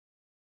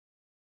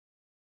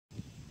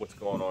What's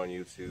going on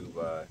YouTube?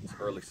 It's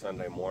early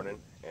Sunday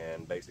morning,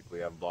 and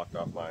basically I've blocked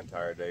off my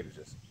entire day to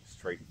just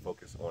straight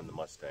focus on the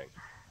Mustang.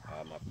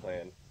 My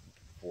plan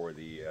for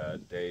the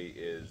day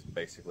is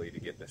basically to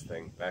get this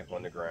thing back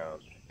on the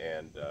ground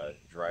and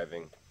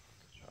driving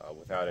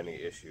without any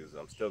issues.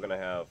 I'm still going to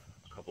have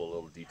a couple of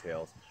little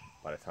details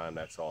by the time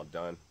that's all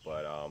done,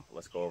 but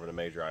let's go over the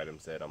major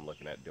items that I'm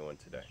looking at doing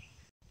today.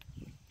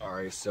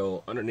 Alright,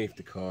 so underneath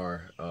the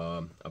car,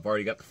 I've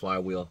already got the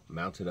flywheel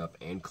mounted up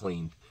and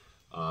cleaned.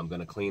 I'm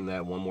going to clean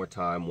that one more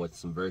time with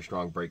some very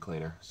strong brake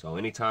cleaner. So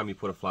anytime you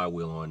put a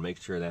flywheel on, make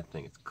sure that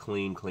thing is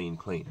clean, clean,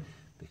 clean.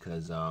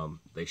 Because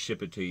they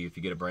ship it to you, if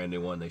you get a brand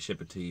new one, they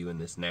ship it to you in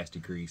this nasty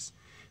grease.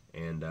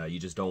 And you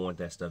just don't want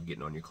that stuff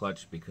getting on your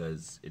clutch,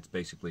 because it's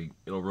basically,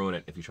 it'll ruin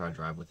it if you try and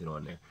drive with it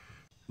on there.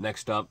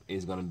 Next up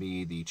is going to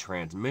be the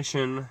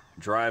transmission,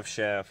 drive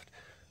shaft,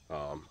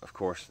 of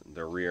course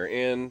the rear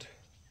end,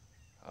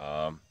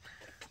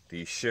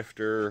 the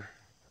shifter.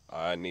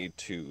 I need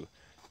to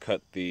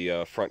cut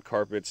the front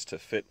carpets to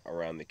fit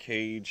around the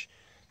cage,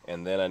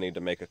 and then I need to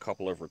make a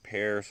couple of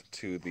repairs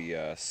to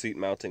the seat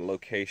mounting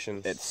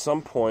location. At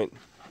some point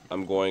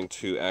I'm going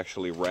to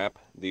actually wrap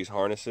these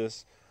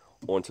harnesses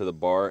onto the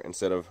bar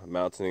instead of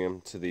mounting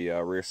them to the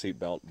rear seat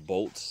belt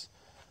bolts.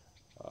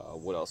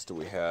 What else do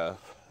we have?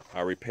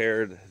 I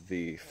repaired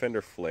the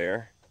fender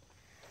flare,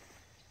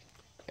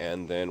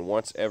 and then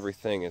once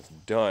everything is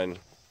done,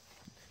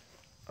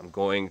 I'm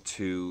going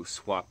to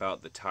swap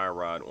out the tie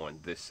rod on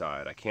this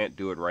side. I can't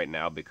do it right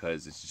now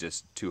because it's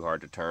just too hard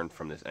to turn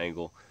from this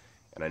angle,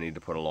 and I need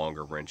to put a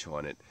longer wrench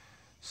on it.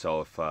 So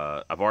if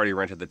I've already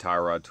rented the tie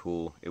rod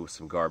tool, it was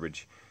some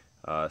garbage.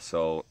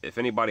 So if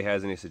anybody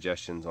has any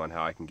suggestions on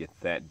how I can get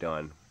that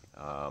done,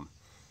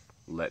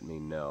 let me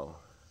know.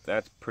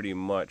 That's pretty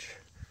much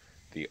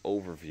the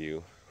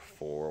overview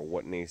for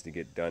what needs to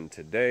get done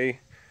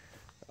today.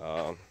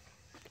 I'm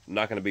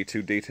not going to be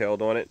too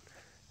detailed on it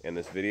in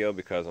this video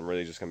because I'm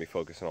really just going to be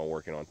focusing on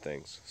working on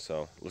things.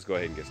 So let's go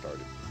ahead and get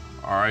started.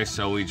 Alright,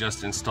 so we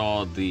just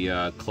installed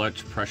the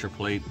clutch pressure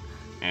plate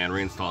and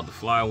reinstalled the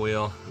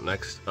flywheel.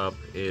 Next up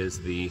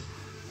is the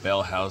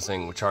bell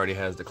housing, which already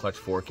has the clutch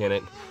fork in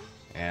it,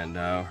 and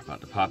we're about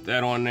to pop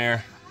that on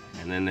there,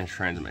 and then the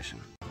transmission.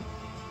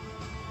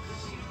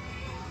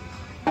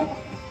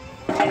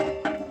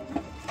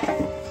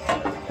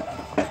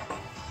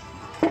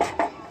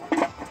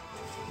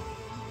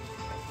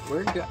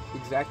 Where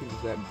exactly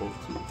does that bolt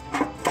to?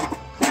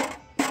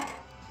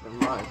 Never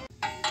mind.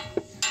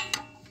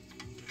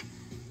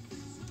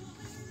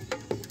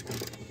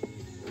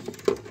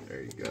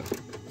 There you go.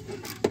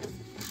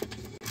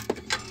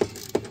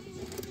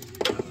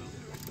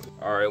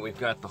 Alright, we've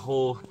got the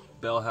whole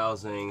bell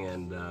housing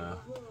and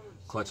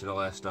clutch and all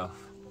that stuff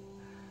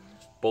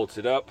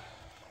bolted up.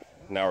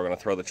 Now we're going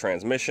to throw the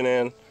transmission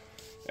in.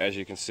 As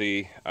you can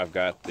see, I've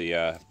got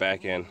the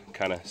back end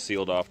kind of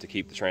sealed off to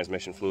keep the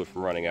transmission fluid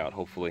from running out,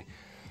 hopefully,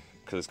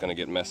 because it's going to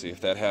get messy if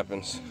that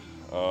happens.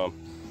 Now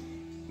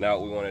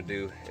what we want to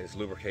do is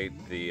lubricate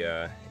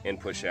the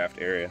input shaft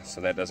area so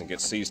that doesn't get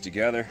seized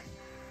together.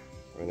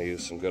 We're going to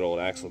use some good old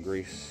axle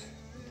grease.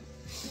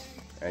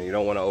 And you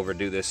don't want to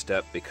overdo this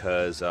step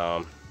because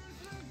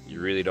you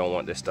really don't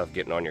want this stuff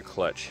getting on your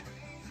clutch.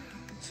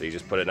 So you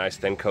just put a nice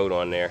thin coat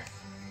on there.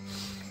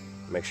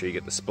 Make sure you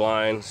get the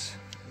splines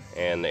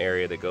and the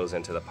area that goes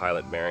into the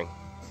pilot bearing,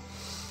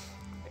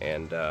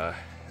 and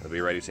it'll be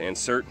ready to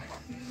insert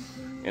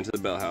into the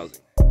bell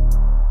housing.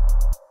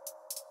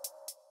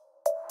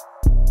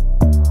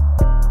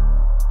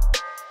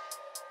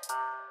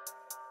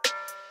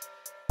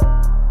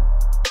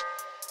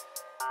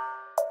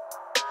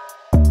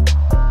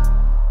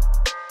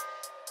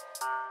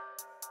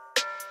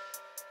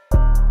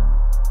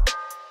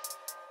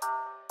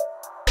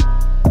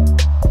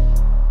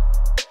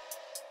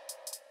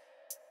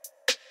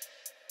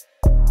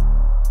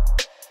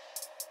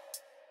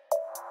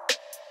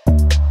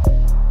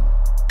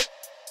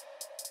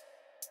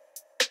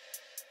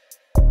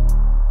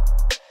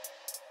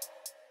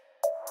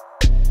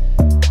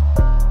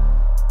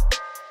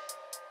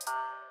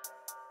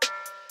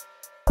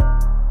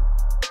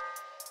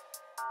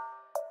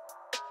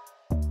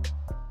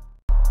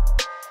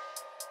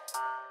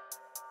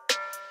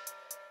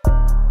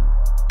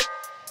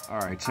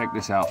 Alright, check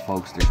this out,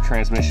 folks. There's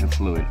transmission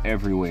fluid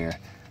everywhere.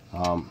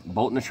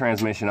 Bolting the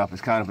transmission up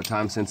is kind of a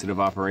time-sensitive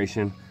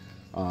operation.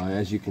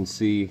 As you can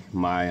see,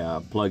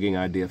 my plugging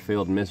idea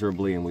failed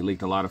miserably and we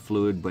leaked a lot of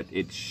fluid, but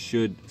it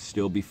should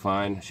still be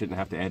fine. Shouldn't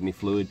have to add any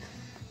fluid.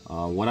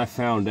 What I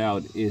found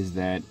out is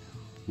that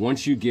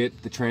once you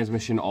get the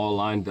transmission all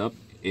lined up,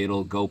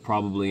 it'll go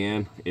probably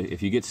in.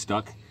 If you get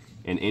stuck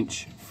an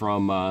inch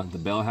from the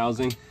bell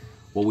housing,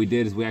 what we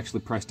did is we actually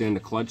pressed in the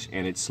clutch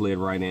and it slid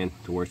right in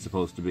to where it's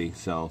supposed to be.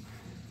 So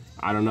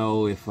I don't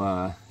know if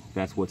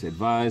that's what's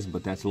advised,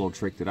 but that's a little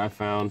trick that I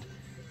found.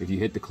 If you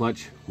hit the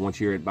clutch, once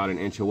you're about an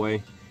inch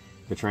away,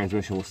 the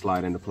transmission will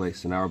slide into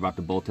place. So now we're about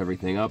to bolt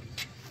everything up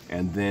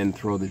and then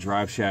throw the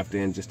drive shaft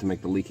in just to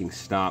make the leaking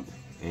stop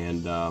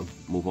and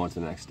move on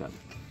to the next step.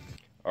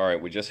 All right,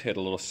 we just hit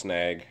a little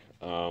snag.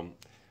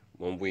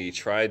 When we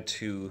tried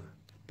to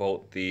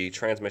bolt the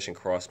transmission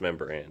cross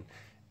member in.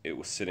 It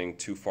was sitting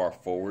too far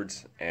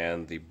forwards,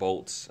 and the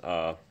bolts,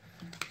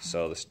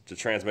 so the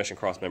transmission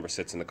cross member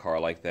sits in the car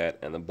like that,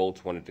 and the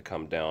bolts wanted to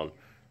come down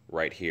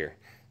right here.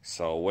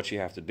 So what you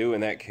have to do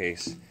in that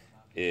case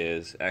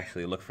is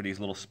actually look for these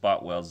little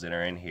spot welds that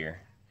are in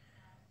here,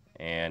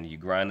 and you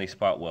grind these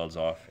spot welds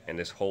off, and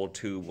this whole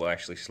tube will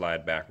actually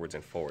slide backwards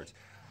and forwards.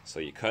 So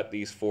you cut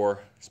these 4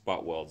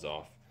 spot welds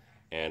off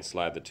and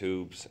slide the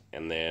tubes,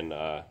 and then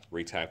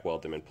re-tack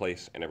weld them in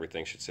place, and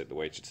everything should sit the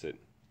way it should sit.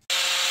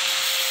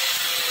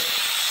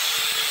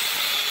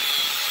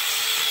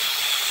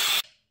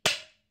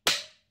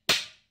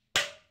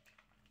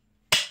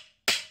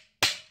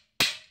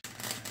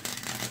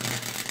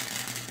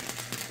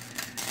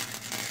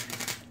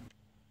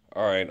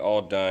 Alright,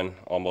 all done,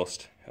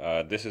 almost.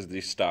 This is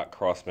the stock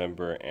cross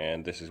member,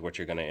 and this is what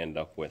you're going to end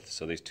up with.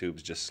 So these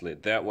tubes just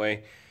slid that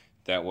way.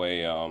 That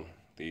way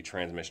the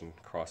transmission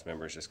cross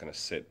member is just going to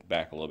sit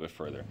back a little bit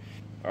further.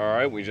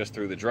 Alright, we just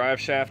threw the drive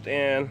shaft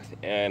in,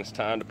 and it's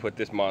time to put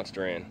this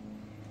monster in.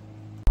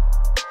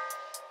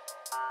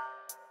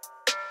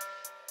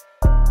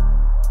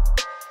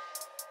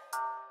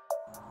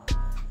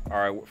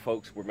 Alright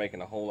folks, we're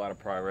making a whole lot of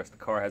progress. The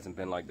car hasn't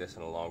been like this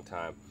in a long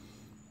time.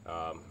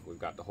 We've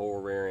got the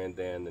whole rear end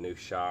in, the new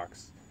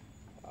shocks,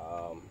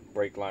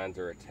 brake lines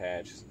are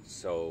attached.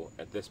 So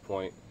at this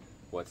point,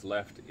 what's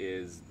left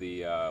is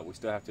the, we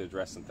still have to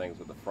address some things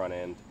with the front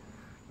end.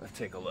 Let's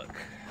take a look.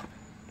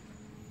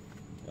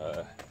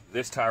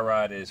 This tie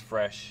rod is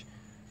fresh.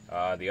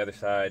 The other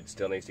side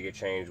still needs to get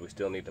changed. We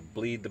still need to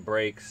bleed the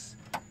brakes.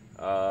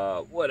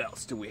 What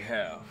else do we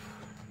have?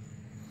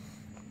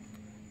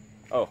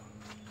 Oh,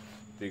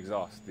 the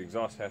exhaust. The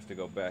exhaust has to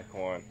go back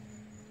on.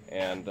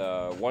 And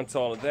once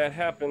all of that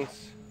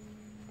happens,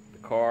 the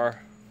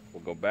car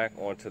will go back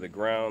onto the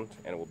ground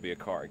and it will be a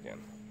car again.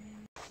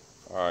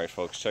 Alright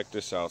folks, check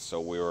this out.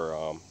 So we were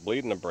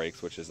bleeding the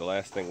brakes, which is the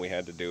last thing we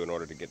had to do in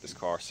order to get this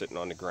car sitting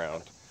on the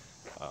ground.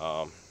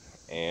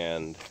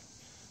 And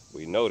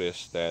we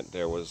noticed that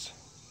there was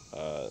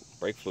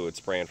brake fluid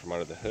spraying from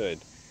under the hood.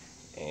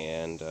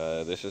 And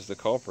this is the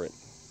culprit.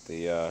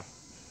 The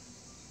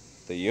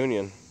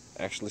union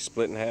actually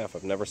split in half.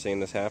 I've never seen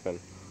this happen.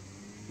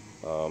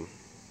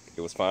 It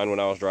was fine when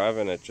I was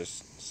driving. It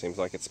just seems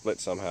like it split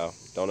somehow.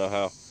 Don't know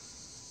how.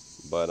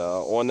 But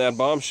on that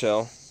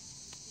bombshell,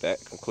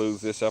 that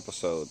concludes this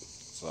episode.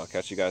 So I'll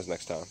catch you guys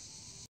next time.